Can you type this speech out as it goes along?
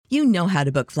You know how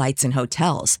to book flights and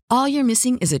hotels. All you're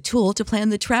missing is a tool to plan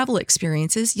the travel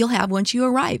experiences you'll have once you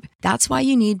arrive. That's why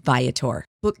you need Viator.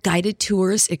 Book guided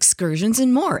tours, excursions,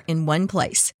 and more in one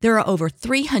place. There are over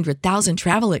 300,000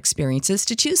 travel experiences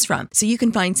to choose from, so you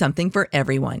can find something for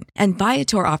everyone. And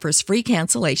Viator offers free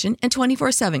cancellation and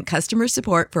 24/7 customer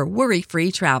support for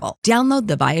worry-free travel. Download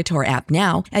the Viator app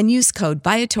now and use code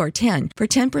Viator10 for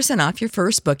 10% off your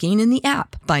first booking in the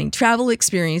app. Find travel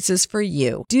experiences for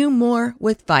you. Do more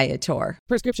with Viator.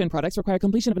 Prescription products require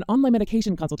completion of an online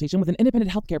medication consultation with an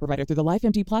independent healthcare provider through the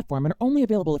LifeMD platform and are only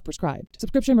available if prescribed.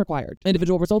 Subscription required.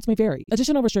 Individual results may vary.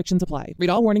 Additional restrictions apply. Read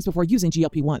all warnings before using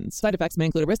GLP-1s. Side effects may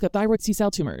include a risk of thyroid C-cell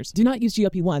tumors. Do not use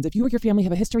GLP-1s if you or your family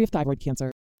have a history of thyroid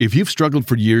cancer. If you've struggled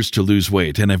for years to lose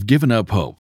weight and have given up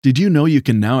hope, did you know you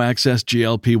can now access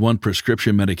GLP-1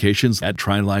 prescription medications at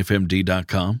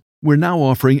TryLifeMD.com? We're now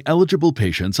offering eligible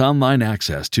patients online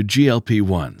access to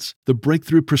GLP-1s, the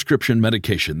breakthrough prescription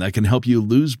medication that can help you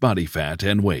lose body fat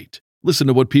and weight. Listen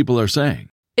to what people are saying.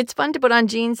 It's fun to put on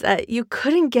jeans that you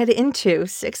couldn't get into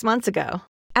 6 months ago.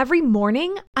 Every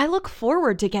morning, I look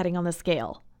forward to getting on the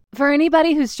scale. For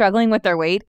anybody who's struggling with their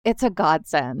weight, it's a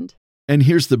godsend. And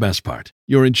here's the best part.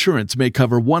 Your insurance may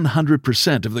cover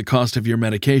 100% of the cost of your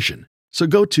medication. So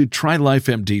go to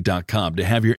TryLifeMD.com to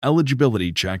have your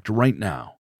eligibility checked right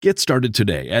now. Get started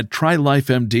today at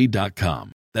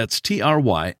TryLifeMD.com. That's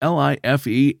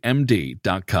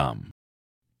TryLifeMD.com.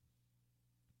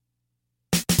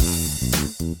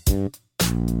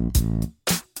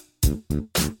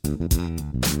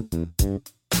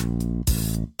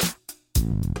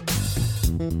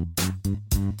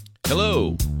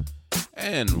 Hello,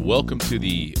 and welcome to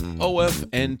the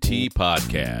OFNT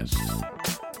podcast.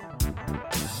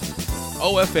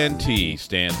 OFNT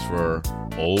stands for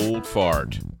Old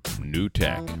Fart, New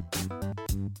Tech.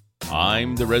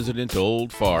 I'm the resident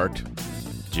old fart,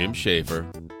 Jim Schaefer,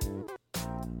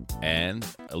 and,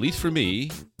 at least for me,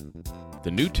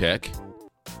 the new tech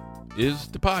is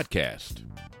the podcast.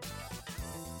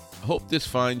 I hope this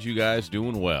finds you guys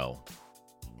doing well.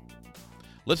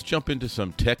 Let's jump into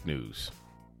some tech news.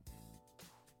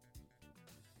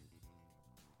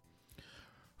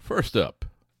 First up,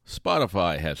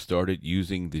 Spotify has started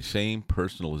using the same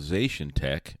personalization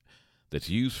tech that's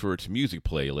used for its music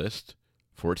playlist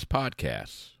for its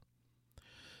podcasts.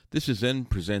 This is then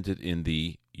presented in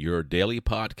the Your Daily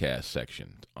Podcast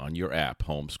section on your app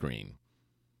home screen.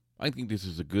 I think this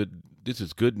is good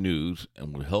news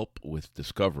and will help with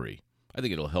discovery. I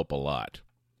think it'll help a lot.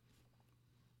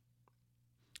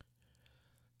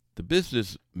 The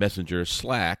business messenger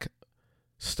Slack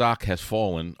stock has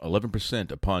fallen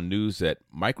 11% upon news that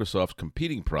Microsoft's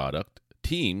competing product,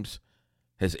 Teams,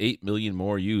 has 8 million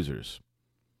more users.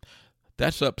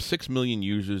 That's up 6 million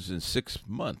users in 6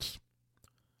 months.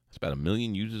 That's about 1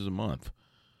 million users a month.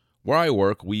 Where I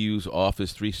work, we use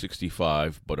Office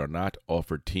 365 but are not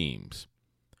offered Teams.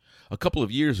 A couple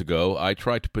of years ago, I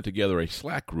tried to put together a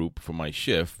Slack group for my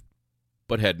shift,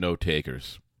 but had no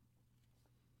takers.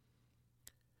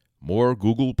 More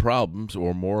Google problems,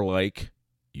 or more like,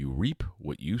 you reap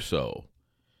what you sow.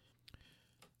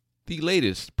 The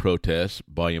latest protests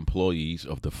by employees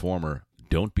of the former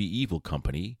Don't Be Evil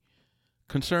company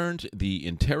concerns the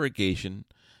interrogation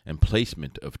and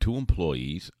placement of 2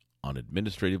 employees on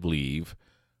administrative leave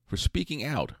for speaking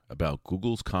out about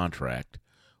Google's contract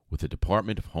with the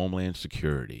Department of Homeland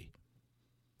Security.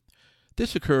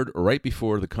 This occurred right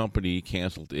before the company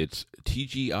canceled its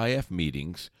TGIF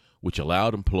meetings, which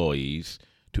allowed employees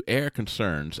to air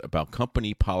concerns about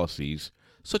company policies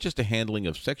such as the handling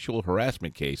of sexual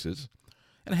harassment cases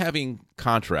and having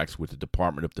contracts with the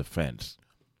Department of Defense.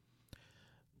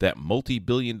 That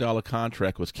multi-billion-dollar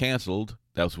contract was canceled,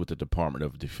 that was with the Department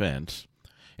of Defense,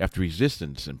 after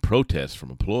resistance and protests from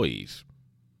employees.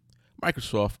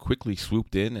 Microsoft quickly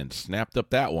swooped in and snapped up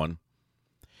that one.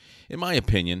 In my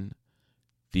opinion,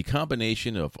 the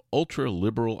combination of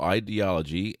ultra-liberal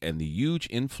ideology and the huge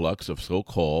influx of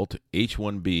so-called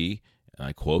H-1B, and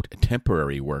I quote,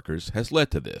 temporary workers has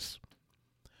led to this.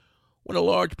 When a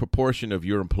large proportion of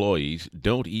your employees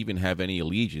don't even have any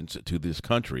allegiance to this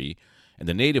country, and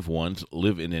the native ones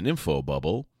live in an info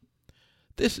bubble,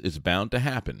 this is bound to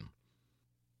happen.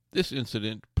 This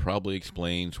incident probably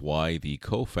explains why the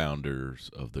co-founders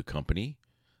of the company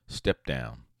stepped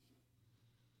down.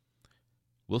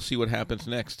 We'll see what happens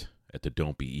next at the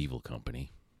Don't Be Evil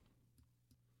company.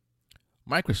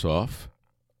 Microsoft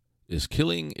is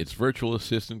killing its virtual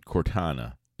assistant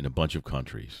Cortana in a bunch of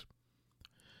countries.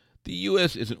 The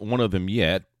U.S. isn't one of them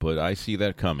yet, but I see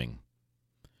that coming.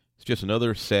 It's just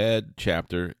another sad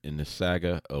chapter in the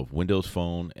saga of Windows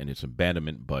Phone and its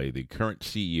abandonment by the current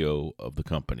CEO of the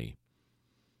company.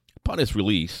 Upon its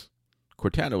release,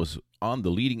 Cortana was on the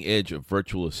leading edge of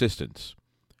virtual assistants.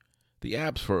 The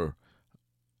apps for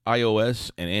iOS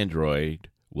and Android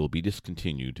will be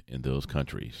discontinued in those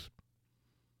countries.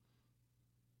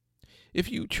 If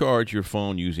you charge your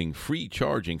phone using free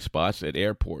charging spots at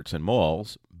airports and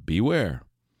malls, beware.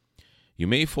 You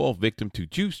may fall victim to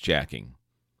juice jacking.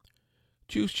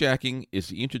 Juice jacking is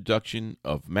the introduction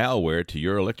of malware to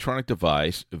your electronic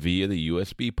device via the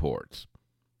USB ports.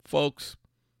 Folks,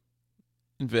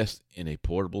 invest in a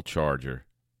portable charger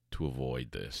to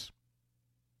avoid this.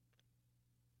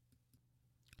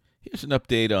 Here's an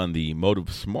update on the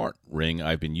Motiv Smart Ring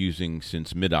I've been using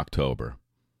since mid-October.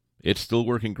 It's still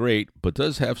working great, but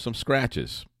does have some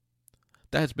scratches.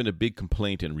 That has been a big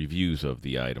complaint in reviews of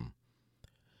the item.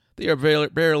 They are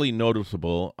barely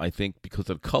noticeable, I think, because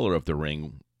of the color of the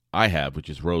ring I have, which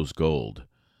is rose gold.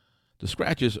 The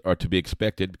scratches are to be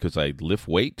expected because I lift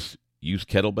weights, use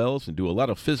kettlebells, and do a lot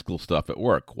of physical stuff at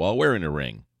work while wearing a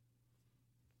ring.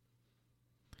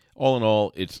 All in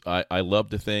all, I love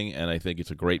the thing, and I think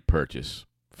it's a great purchase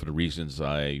for the reasons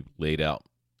I laid out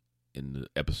in the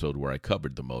episode where I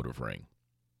covered the Motiv ring.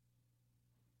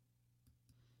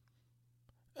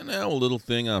 And now a little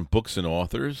thing on books and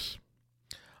authors.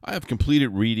 I have completed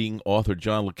reading author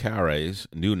John le Carré's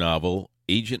new novel,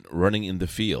 Agent Running in the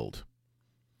Field.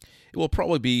 It will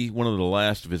probably be one of the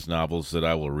last of his novels that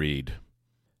I will read.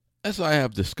 As I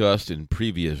have discussed in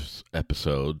previous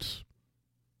episodes,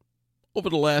 over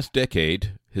the last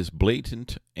decade, his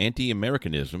blatant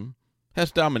anti-Americanism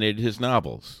has dominated his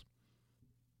novels.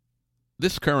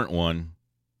 This current one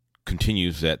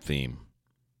continues that theme.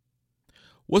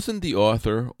 Wasn't the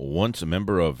author once a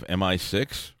member of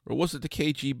MI6, or was it the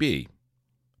KGB?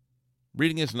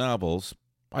 Reading his novels,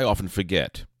 I often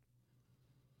forget.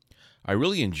 I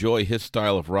really enjoy his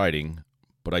style of writing,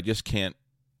 but I just can't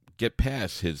get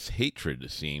past his hatred, it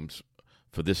seems,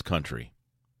 for this country.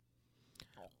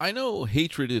 I know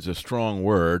hatred is a strong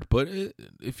word, but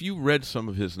if you read some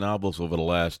of his novels over the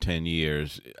last 10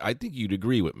 years, I think you'd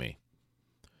agree with me.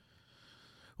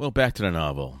 Well, back to the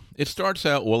novel. It starts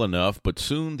out well enough, but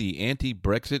soon the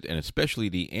anti-Brexit and especially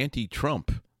the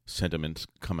anti-Trump sentiments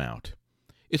come out.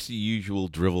 It's the usual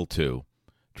drivel, too.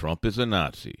 Trump is a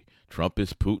Nazi. Trump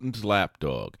is Putin's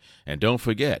lapdog. And don't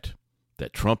forget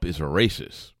that Trump is a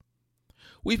racist.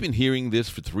 We've been hearing this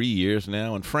for 3 years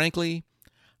now, and frankly,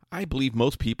 I believe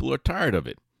most people are tired of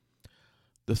it.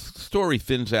 The story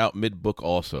thins out mid-book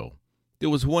also. There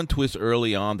was one twist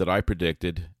early on that I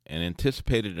predicted and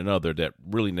anticipated another that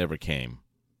really never came.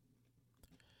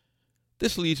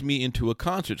 This leads me into a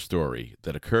concert story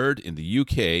that occurred in the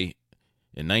UK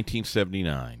in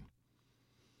 1979.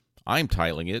 I'm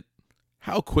titling it,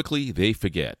 How Quickly They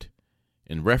Forget,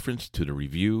 in reference to the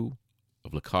review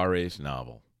of le Carré's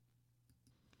novel.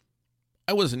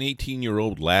 I was an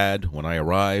 18-year-old lad when I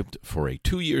arrived for a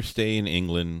 2-year stay in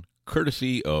England,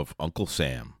 courtesy of Uncle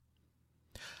Sam.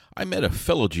 I met a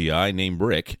fellow GI named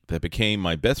Rick that became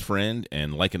my best friend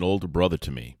and like an older brother to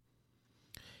me.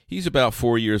 He's about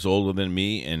 4 years older than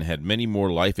me and had many more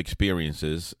life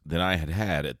experiences than I had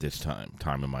had at this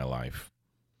time in my life.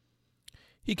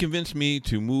 He convinced me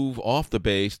to move off the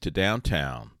base to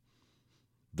downtown,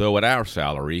 though at our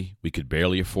salary we could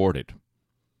barely afford it.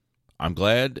 I'm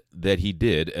glad that he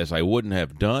did, as I wouldn't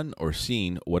have done or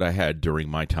seen what I had during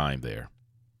my time there.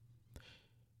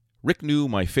 Rick knew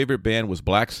my favorite band was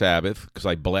Black Sabbath because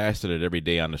I blasted it every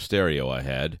day on the stereo I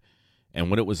had,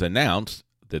 and when it was announced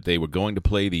that they were going to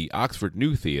play the Oxford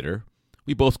New Theatre,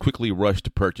 we both quickly rushed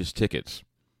to purchase tickets.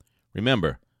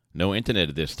 Remember, no internet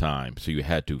at this time, so you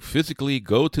had to physically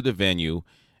go to the venue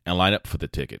and line up for the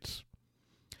tickets.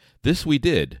 This we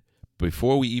did.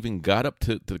 Before we even got up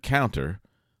to the counter,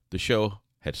 the show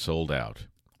had sold out.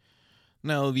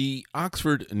 Now, the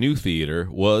Oxford New Theatre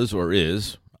was, or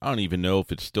is, I don't even know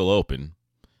if it's still open.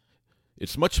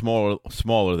 It's much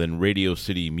smaller than Radio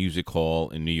City Music Hall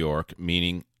in New York,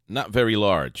 meaning not very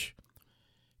large.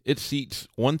 It seats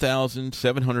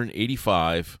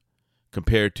 1,785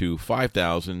 compared to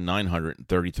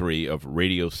 5,933 of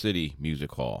Radio City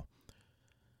Music Hall.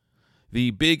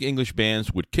 The big English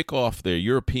bands would kick off their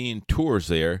European tours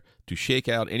there to shake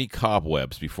out any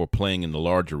cobwebs before playing in the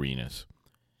large arenas.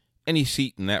 Any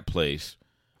seat in that place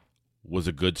was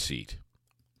a good seat.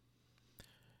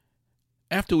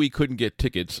 After we couldn't get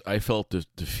tickets, I felt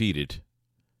defeated.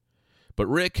 But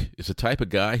Rick is the type of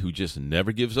guy who just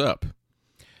never gives up.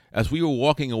 As we were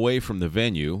walking away from the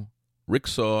venue, Rick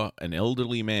saw an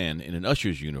elderly man in an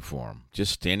usher's uniform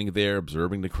just standing there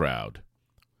observing the crowd.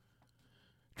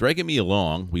 Dragging me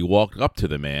along, we walked up to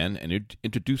the man and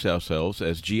introduced ourselves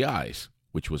as GIs,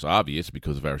 which was obvious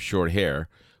because of our short hair,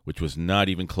 which was not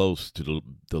even close to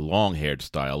the long-haired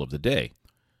style of the day.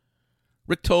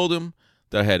 Rick told him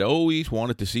that I had always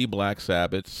wanted to see Black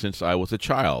Sabbath since I was a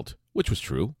child, which was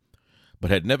true,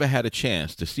 but had never had a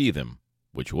chance to see them,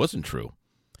 which wasn't true.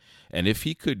 And if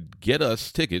he could get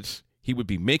us tickets, he would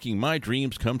be making my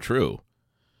dreams come true.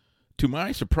 To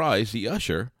my surprise, the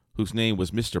usher, whose name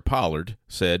was Mr. Pollard,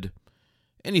 said,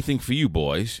 "Anything for you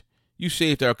boys. You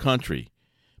saved our country.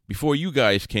 Before you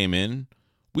guys came in,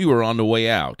 we were on the way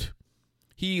out."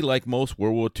 He, like most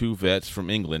World War II vets from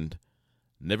England,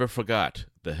 never forgot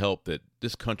the help that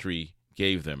this country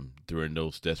gave them during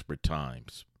those desperate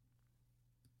times.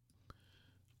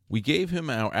 We gave him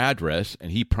our address,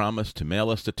 and he promised to mail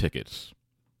us the tickets.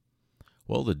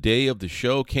 Well, the day of the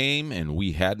show came, and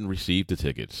we hadn't received the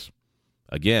tickets.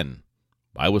 Again,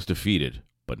 I was defeated,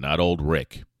 but not old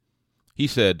Rick. He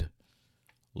said,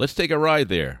 "Let's take a ride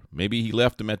there. Maybe he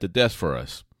left them at the desk for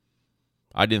us."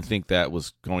 I didn't think that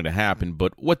was going to happen,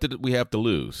 but what did we have to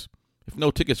lose? If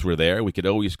no tickets were there, we could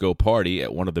always go party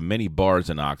at one of the many bars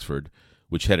in Oxford,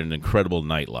 which had an incredible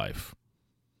nightlife.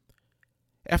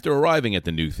 After arriving at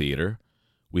the new theater,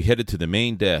 we headed to the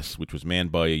main desk, which was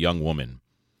manned by a young woman.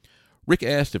 Rick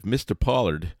asked if Mr.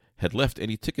 Pollard had left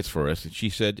any tickets for us, and she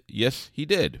said, yes, he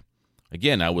did.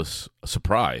 Again, I was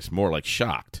surprised, more like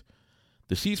shocked.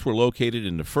 The seats were located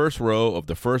in the first row of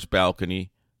the first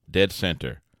balcony, dead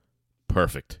center.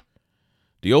 Perfect.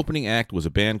 The opening act was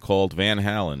a band called Van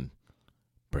Halen.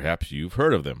 Perhaps you've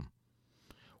heard of them.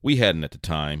 We hadn't at the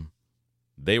time.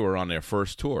 They were on their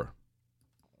first tour.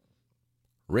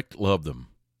 Rick loved them,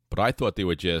 but I thought they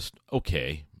were just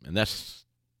okay, and that's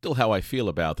still how I feel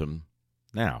about them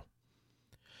now.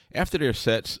 After their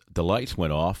sets, the lights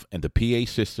went off and the PA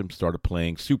system started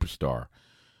playing Superstar,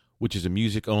 which is a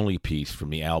music-only piece from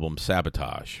the album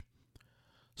Sabotage.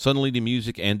 Suddenly the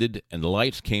music ended and the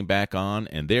lights came back on,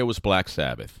 and there was Black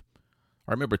Sabbath.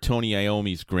 I remember Tony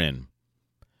Iommi's grin.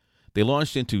 They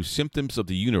launched into Symptoms of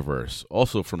the Universe,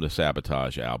 also from the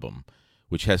Sabotage album,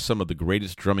 which has some of the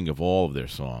greatest drumming of all of their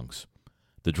songs.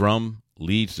 The drum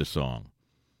leads the song.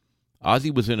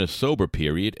 Ozzy was in a sober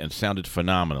period and sounded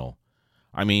phenomenal.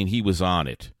 I mean, he was on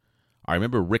it. I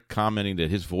remember Rick commenting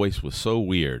that his voice was so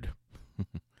weird.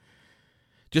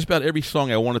 Just about every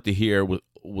song I wanted to hear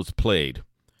was played.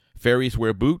 Fairies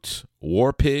Wear Boots,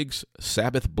 War Pigs,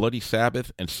 Sabbath Bloody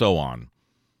Sabbath, and so on.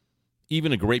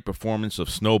 Even a great performance of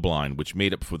Snowblind, which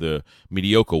made up for the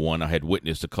mediocre one I had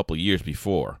witnessed a couple years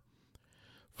before.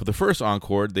 For the first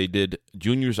encore, they did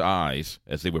Junior's Eyes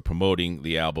as they were promoting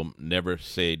the album Never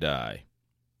Say Die.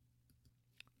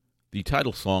 The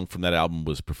title song from that album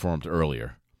was performed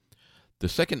earlier. The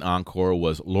second encore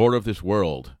was Lord of This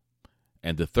World,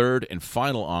 and the third and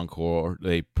final encore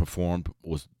they performed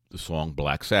was the song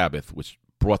Black Sabbath, which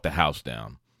brought the house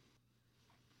down.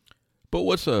 But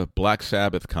what's a Black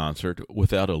Sabbath concert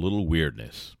without a little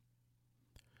weirdness?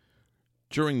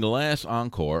 During the last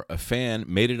encore, a fan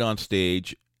made it on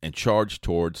stage and charged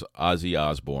towards Ozzy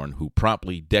Osbourne, who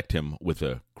promptly decked him with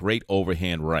a great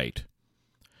overhand right.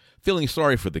 Feeling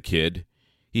sorry for the kid,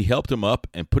 he helped him up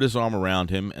and put his arm around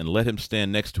him and let him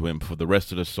stand next to him for the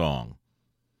rest of the song.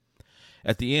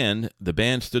 At the end, the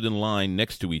band stood in line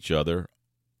next to each other,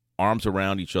 arms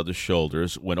around each other's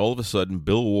shoulders, when all of a sudden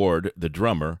Bill Ward, the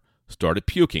drummer, started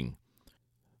puking.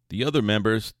 The other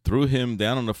members threw him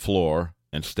down on the floor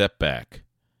and stepped back.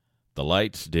 The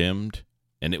lights dimmed,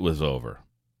 and it was over.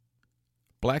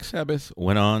 Black Sabbath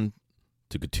went on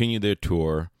to continue their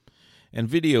tour, and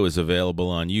video is available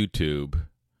on YouTube,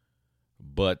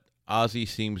 but Ozzy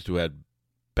seems to have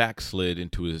backslid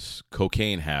into his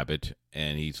cocaine habit,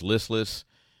 and he's listless,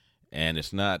 and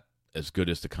it's not as good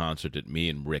as the concert that me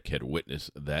and Rick had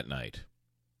witnessed that night.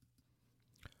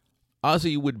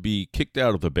 Ozzy would be kicked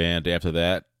out of the band after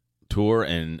that tour,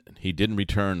 and he didn't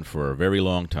return for a very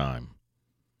long time.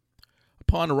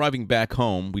 Upon arriving back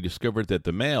home, we discovered that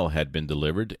the mail had been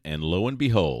delivered, and lo and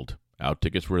behold, our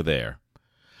tickets were there.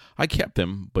 I kept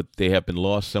them, but they have been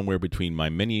lost somewhere between my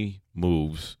many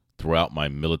moves throughout my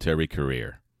military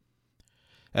career.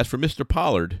 As for Mr.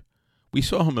 Pollard, we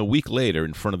saw him a week later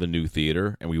in front of the new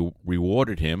theater, and we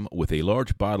rewarded him with a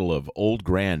large bottle of Old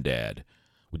Grandad,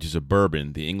 which is a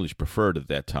bourbon the English preferred at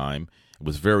that time and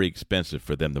was very expensive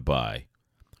for them to buy.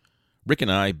 Rick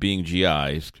and I, being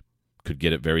GIs, could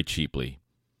get it very cheaply.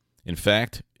 In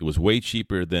fact, it was way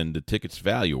cheaper than the ticket's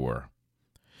value were.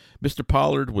 Mr.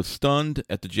 Pollard was stunned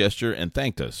at the gesture and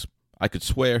thanked us. I could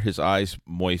swear his eyes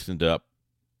moistened up,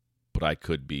 but I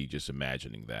could be just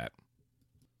imagining that.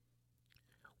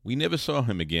 We never saw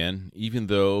him again, even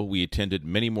though we attended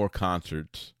many more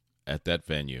concerts at that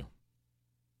venue.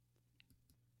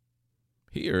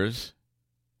 Here's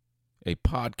a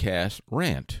podcast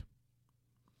rant.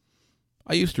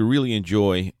 I used to really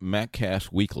enjoy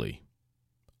MacCast Weekly.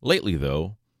 Lately,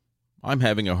 though, I'm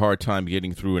having a hard time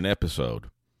getting through an episode.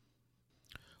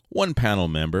 One panel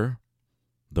member,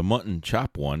 the mutton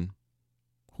chop one,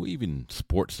 who even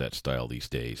sports that style these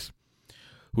days,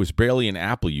 who is barely an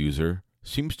Apple user,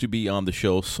 seems to be on the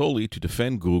show solely to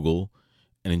defend Google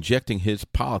and injecting his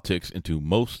politics into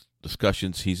most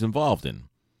discussions he's involved in.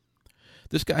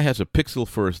 This guy has a Pixel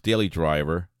for his daily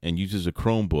driver and uses a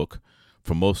Chromebook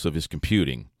for most of his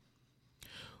computing.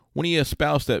 When he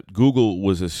espoused that Google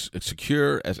was as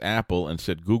secure as Apple and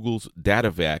said Google's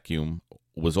data vacuum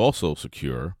was also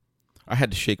secure, I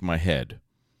had to shake my head.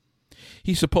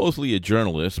 He's supposedly a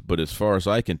journalist, but as far as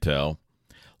I can tell,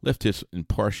 left his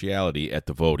impartiality at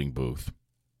the voting booth.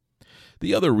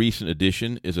 The other recent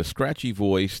addition is a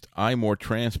scratchy-voiced iMore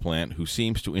transplant who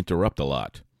seems to interrupt a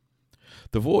lot.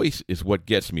 The voice is what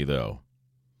gets me, though.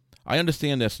 I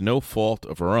understand that's no fault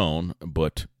of her own,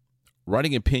 but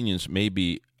writing opinions may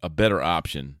be a better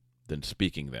option than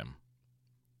speaking them.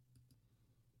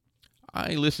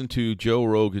 I listened to Joe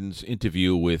Rogan's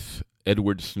interview with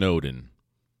Edward Snowden.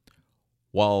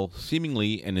 While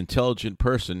seemingly an intelligent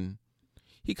person,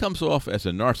 he comes off as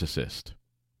a narcissist,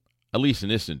 at least in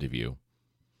this interview.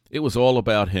 It was all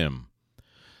about him.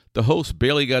 The host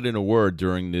barely got in a word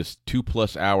during this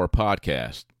 2+ hour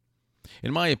podcast.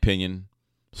 In my opinion,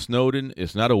 Snowden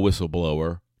is not a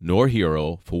whistleblower nor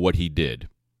hero for what he did.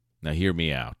 Now hear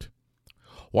me out.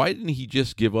 Why didn't he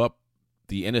just give up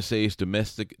the NSA's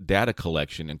domestic data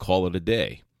collection and call it a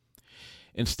day?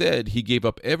 Instead, he gave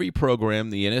up every program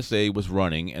the NSA was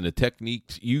running and the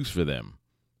techniques used for them.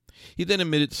 He then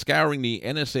admitted scouring the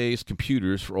NSA's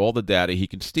computers for all the data he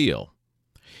could steal.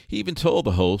 He even told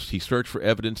the host he searched for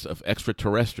evidence of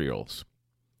extraterrestrials.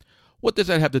 What does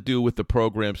that have to do with the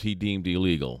programs he deemed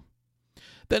illegal?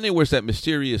 Then there was that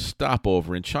mysterious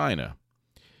stopover in China.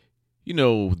 You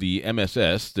know, the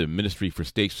MSS, the Ministry for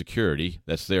State Security,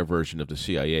 that's their version of the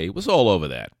CIA, was all over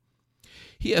that.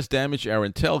 He has damaged our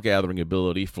intel gathering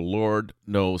ability for Lord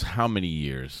knows how many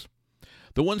years.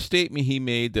 The one statement he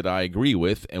made that I agree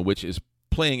with, and which is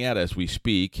playing out as we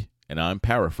speak, and I'm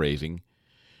paraphrasing,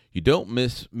 you don't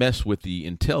mess with the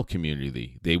intel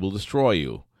community. They will destroy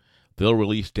you. They'll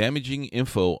release damaging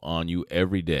info on you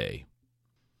every day.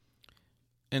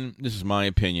 And this is my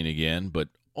opinion again, but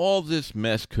all this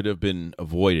mess could have been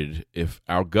avoided if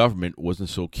our government wasn't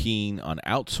so keen on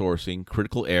outsourcing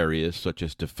critical areas such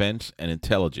as defense and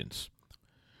intelligence.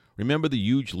 Remember the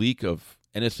huge leak of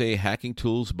NSA hacking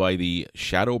tools by the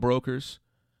shadow brokers?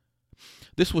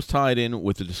 This was tied in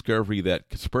with the discovery that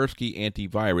Kaspersky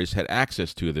Antivirus had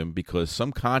access to them because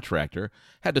some contractor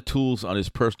had the tools on his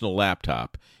personal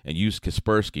laptop and used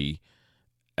Kaspersky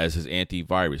as his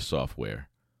antivirus software.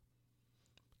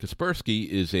 Kaspersky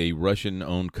is a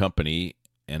Russian-owned company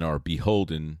and are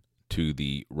beholden to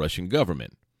the Russian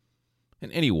government.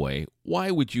 And anyway, why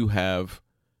would you have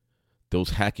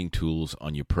those hacking tools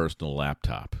on your personal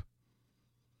laptop?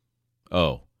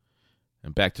 Oh,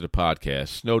 and back to the podcast.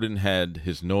 Snowden had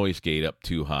his noise gate up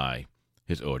too high.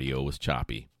 His audio was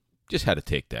choppy. Just had to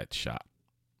take that shot.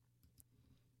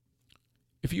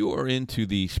 If you are into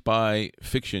the spy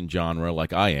fiction genre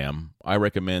like I am, I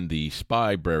recommend the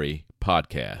Spybrary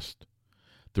podcast.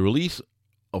 The release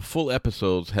of full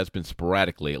episodes has been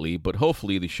sporadic lately, but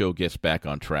hopefully the show gets back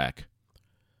on track.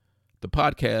 The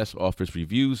podcast offers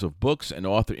reviews of books and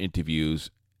author interviews,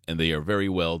 and they are very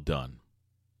well done.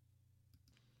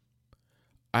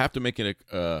 I have to make a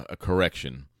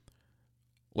correction.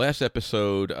 Last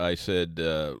episode, I said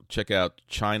check out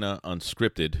China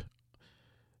Unscripted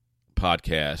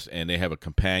podcast, and they have a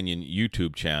companion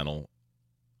YouTube channel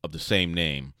of the same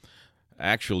name.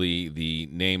 Actually, the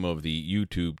name of the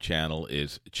YouTube channel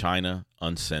is China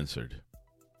Uncensored.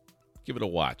 Give it a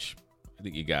watch. I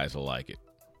think you guys will like it.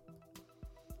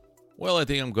 Well, I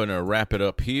think I'm going to wrap it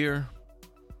up here.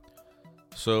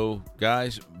 So,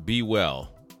 guys, be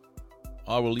well.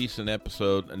 I'll release an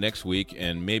episode next week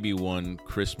and maybe one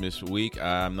Christmas week.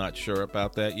 I'm not sure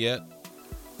about that yet.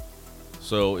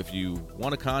 So if you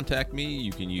want to contact me,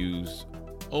 you can use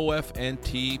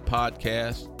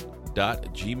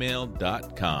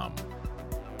ofntpodcast.gmail.com.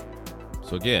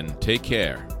 So again, take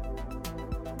care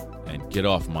and get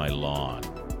off my lawn.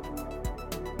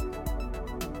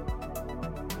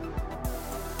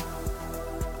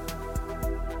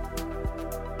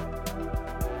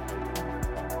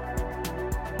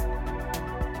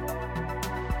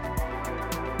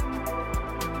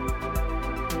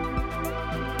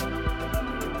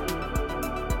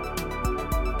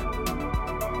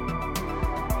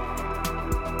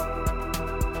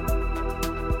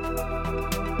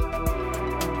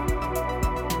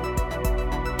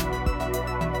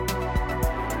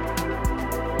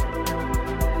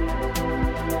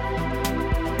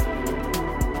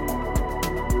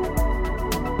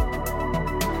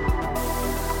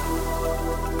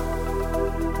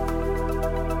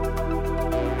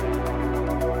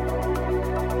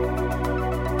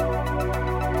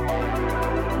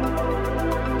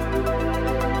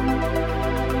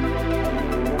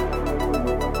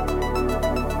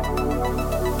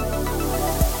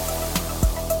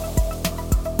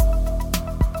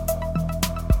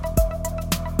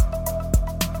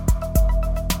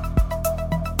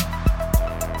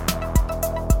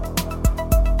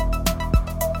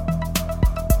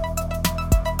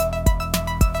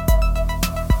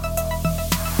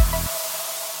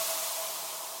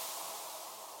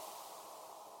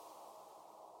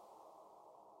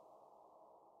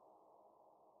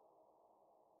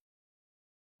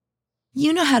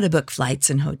 You know how to book flights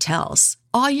and hotels.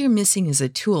 All you're missing is a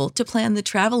tool to plan the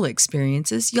travel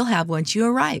experiences you'll have once you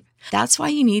arrive. That's why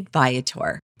you need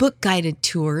Viator. Book guided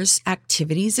tours,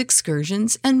 activities,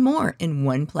 excursions, and more in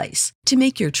one place to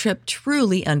make your trip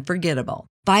truly unforgettable.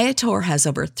 Viator has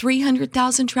over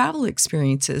 300,000 travel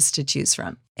experiences to choose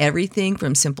from. Everything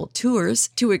from simple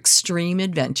tours to extreme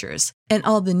adventures and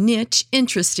all the niche,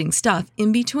 interesting stuff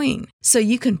in between. So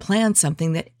you can plan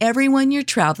something that everyone you're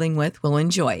traveling with will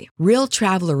enjoy. Real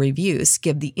traveler reviews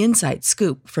give the inside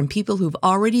scoop from people who've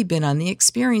already been on the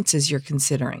experiences you're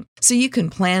considering. So you can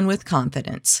plan with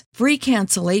confidence. Free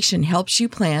cancellation helps you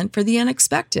plan for the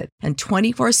unexpected. And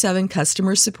 24/7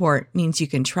 customer support means you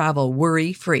can travel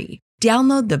worry-free.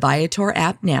 Download the Viator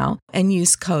app now and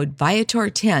use code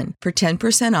Viator10 for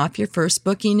 10% off your first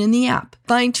booking in the app.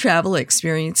 Find travel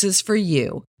experiences for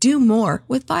you. Do more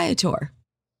with Viator.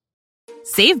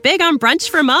 Save big on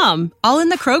brunch for mom, all in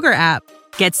the Kroger app.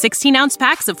 Get 16-ounce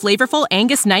packs of flavorful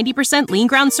Angus 90% lean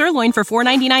ground sirloin for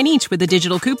 $4.99 each with a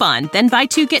digital coupon. Then buy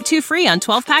 2, get 2 free on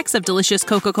 12 packs of delicious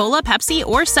Coca-Cola, Pepsi,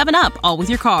 or 7-Up, all with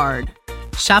your card.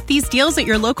 Shop these deals at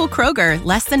your local Kroger,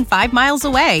 less than 5 miles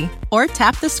away. Or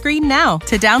tap the screen now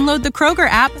to download the Kroger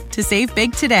app to save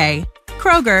big today.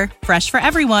 Kroger, fresh for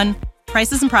everyone.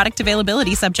 Prices and product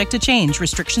availability subject to change.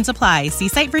 Restrictions apply. See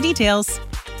site for details.